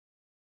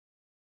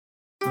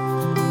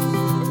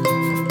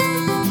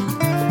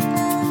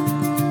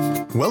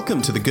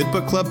Welcome to the Good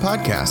Book Club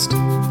podcast,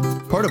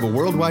 part of a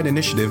worldwide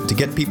initiative to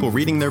get people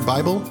reading their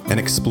Bible and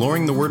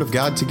exploring the Word of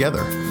God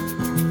together.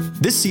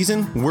 This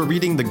season, we're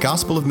reading the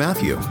Gospel of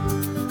Matthew.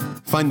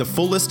 Find the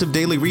full list of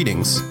daily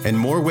readings and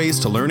more ways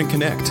to learn and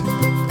connect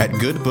at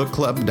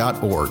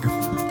goodbookclub.org.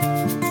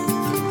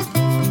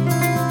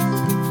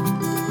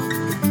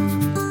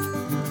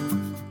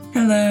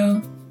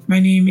 Hello, my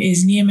name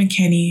is Nia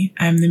McKenney.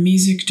 I'm the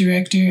music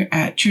director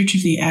at Church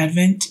of the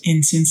Advent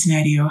in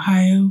Cincinnati,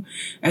 Ohio,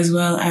 as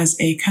well as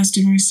a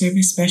customer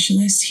service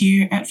specialist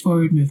here at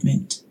Forward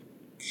Movement.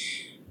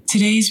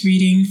 Today's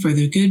reading for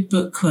the Good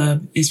Book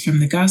Club is from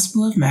the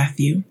Gospel of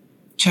Matthew,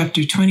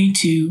 chapter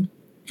 22,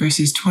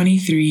 verses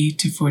 23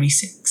 to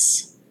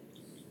 46.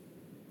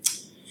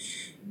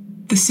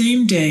 The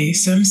same day,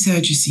 some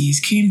Sadducees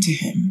came to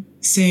him,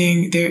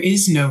 saying, "There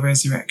is no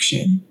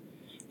resurrection."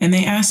 And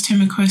they asked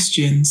him a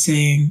question,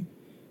 saying,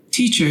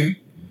 "Teacher,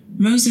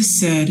 Moses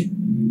said,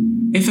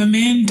 'If a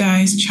man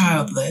dies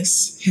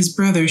childless, his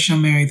brother shall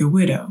marry the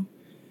widow,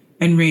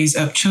 and raise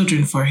up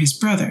children for his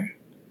brother.'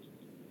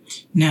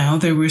 Now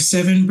there were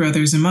 7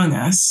 brothers among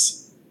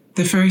us.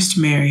 The first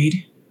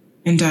married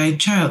and died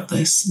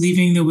childless,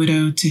 leaving the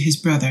widow to his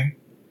brother.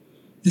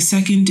 The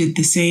second did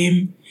the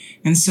same,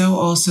 and so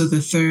also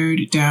the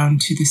third down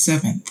to the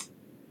 7th.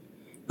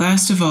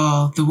 Last of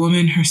all, the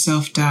woman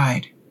herself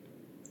died.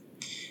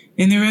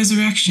 In the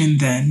resurrection,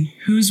 then,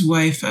 whose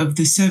wife of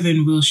the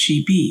 7 will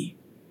she be?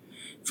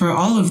 For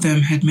all of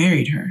them had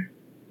married her."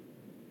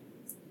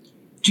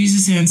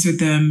 Jesus answered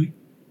them,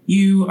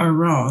 "You are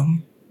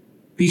wrong,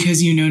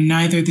 because you know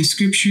neither the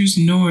Scriptures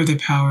nor the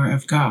power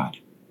of God.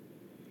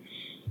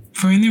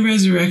 For in the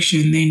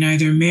resurrection they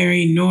neither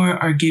marry nor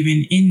are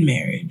given in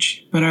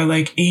marriage, but are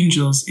like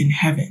angels in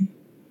heaven.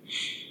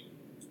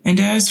 And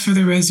as for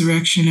the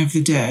resurrection of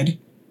the dead,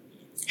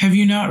 have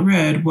you not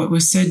read what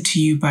was said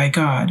to you by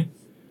God?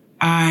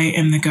 'I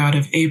am the God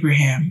of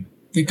Abraham,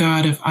 the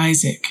God of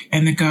Isaac,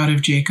 and the God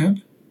of Jacob'?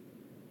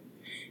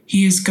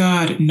 He is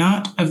God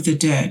not of the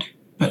dead,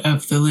 but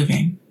of the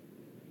living."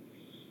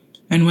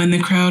 And when the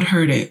crowd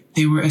heard it,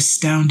 they were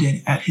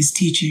astounded at his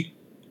teaching.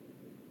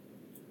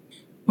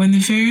 When the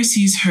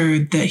Pharisees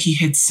heard that he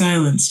had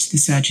silenced the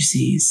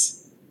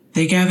Sadducees,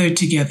 they gathered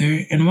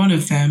together, and one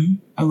of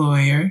them, a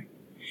lawyer,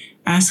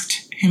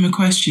 asked him a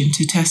question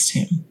to test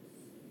him.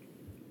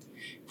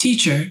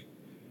 "Teacher,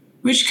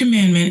 which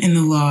commandment in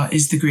the law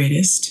is the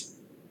greatest?"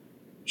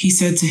 He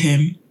said to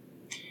him,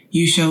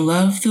 "You shall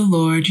love the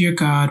Lord your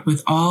God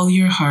with all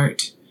your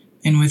heart,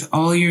 and with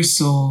all your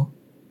soul,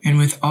 and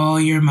with all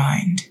your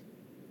mind.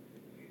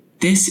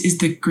 This is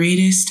the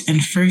greatest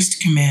and first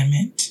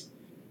commandment,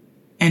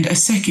 and a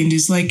second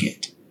is like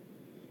it.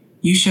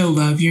 You shall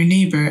love your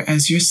neighbor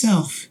as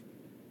yourself.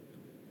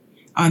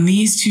 On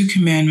these 2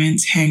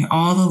 commandments hang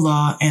all the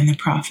law and the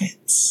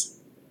prophets."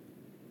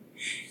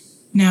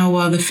 Now,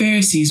 while the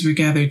Pharisees were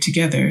gathered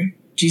together,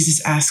 Jesus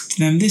asked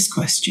them this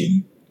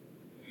question: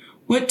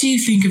 "What do you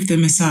think of the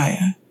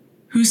Messiah?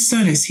 Whose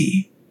son is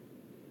he?"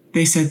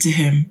 They said to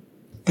him,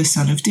 "The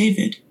son of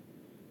David."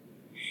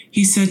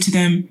 He said to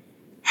them,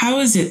 "How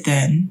is it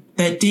then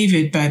that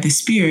David by the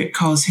Spirit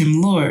calls him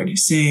Lord,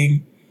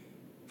 saying,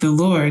 'The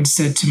Lord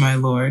said to my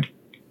Lord,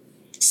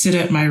 sit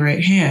at my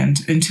right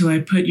hand until I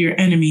put your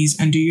enemies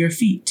under your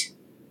feet'?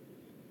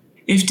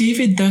 If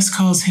David thus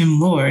calls him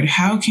Lord,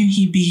 how can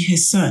he be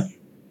his son?"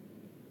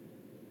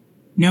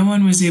 No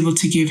one was able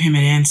to give him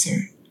an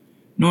answer,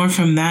 nor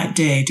from that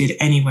day did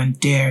anyone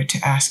dare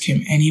to ask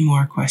him any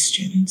more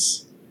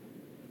questions.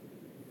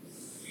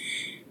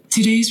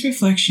 Today's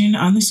reflection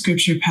on the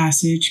scripture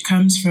passage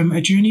comes from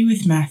A Journey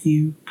with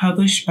Matthew,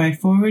 published by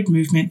Forward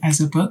Movement as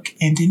a book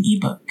and an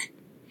ebook.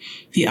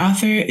 The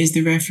author is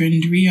the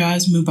Reverend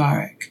Riaz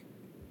Mubarak.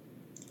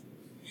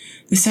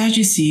 The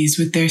Sadducees,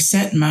 with their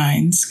set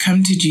minds,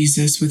 come to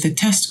Jesus with a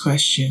test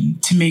question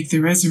to make the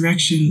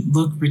resurrection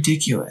look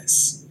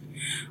ridiculous.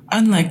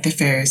 Unlike the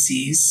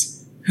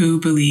Pharisees, who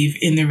believe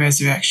in the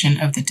resurrection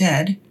of the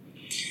dead,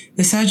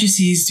 the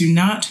Sadducees do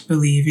not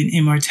believe in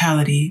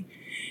immortality,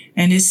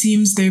 and it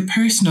seems their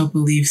personal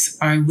beliefs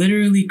are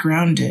literally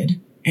grounded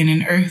in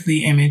an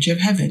earthly image of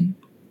heaven.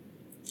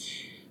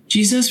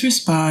 Jesus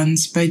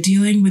responds by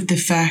dealing with the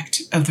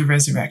fact of the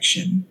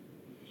resurrection.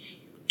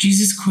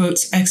 Jesus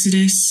quotes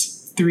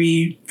Exodus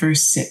 3,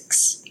 verse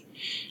 6,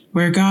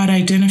 where God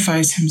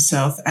identifies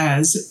himself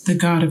as the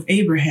God of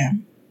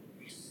Abraham,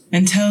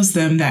 and tells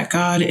them that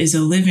God is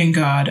a living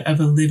God of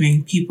a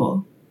living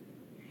people.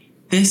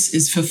 This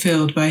is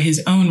fulfilled by his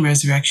own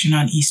resurrection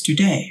on Easter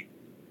Day.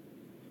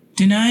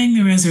 Denying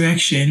the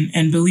resurrection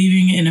and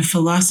believing in a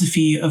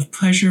philosophy of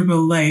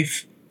pleasurable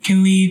life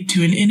can lead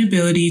to an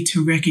inability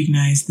to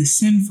recognize the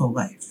sinful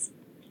life.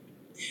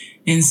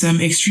 In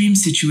some extreme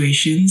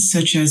situations,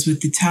 such as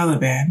with the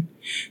Taliban,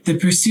 the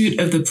pursuit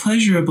of the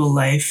pleasurable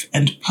life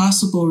and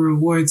possible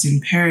rewards in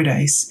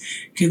paradise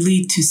could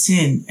lead to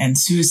sin and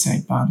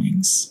suicide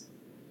bombings.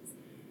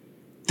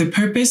 The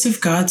purpose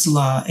of God's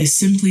law is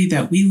simply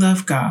that we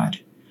love God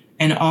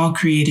and all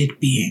created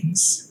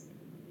beings.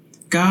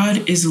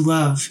 God is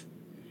love,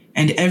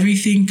 and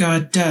everything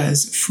God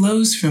does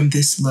flows from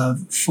this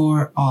love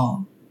for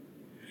all.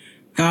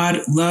 God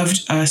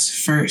loved us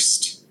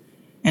first,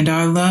 and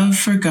our love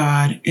for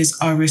God is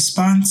our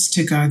response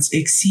to God's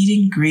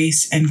exceeding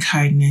grace and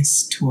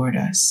kindness toward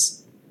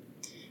us.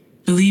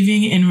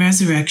 Believing in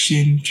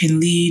resurrection can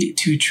lead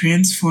to a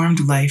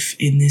transformed life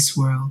in this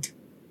world.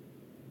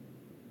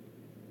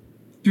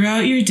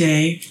 Throughout your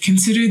day,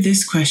 consider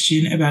this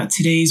question about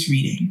today's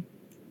reading.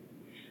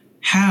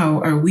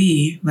 How are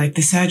we like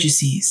the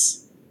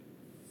Sadducees?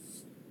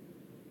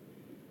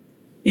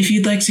 If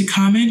you'd like to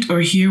comment or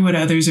hear what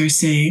others are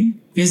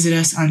saying, visit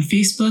us on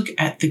Facebook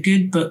at the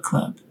Good Book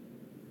Club.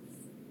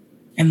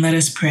 And let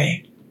us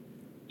pray.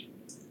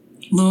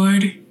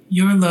 Lord,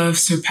 your love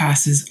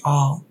surpasses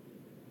all.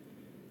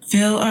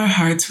 Fill our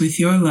hearts with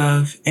your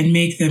love and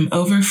make them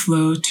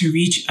overflow to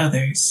reach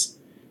others,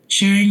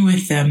 sharing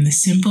with them the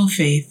simple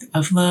faith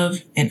of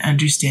love and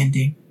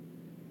understanding.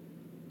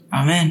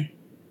 Amen.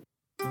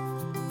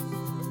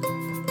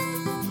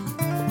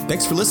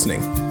 Thanks for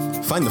listening.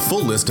 Find the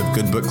full list of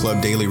Good Book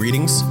Club daily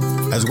readings,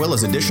 as well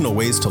as additional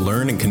ways to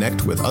learn and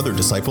connect with other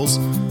disciples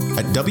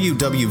at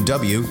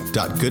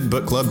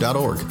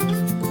www.goodbookclub.org.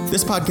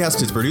 This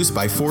podcast is produced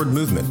by Forward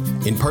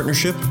Movement in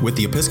partnership with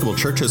the Episcopal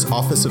Church's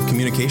Office of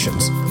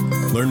Communications.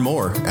 Learn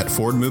more at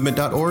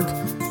forwardmovement.org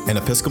and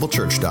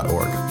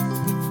episcopalchurch.org.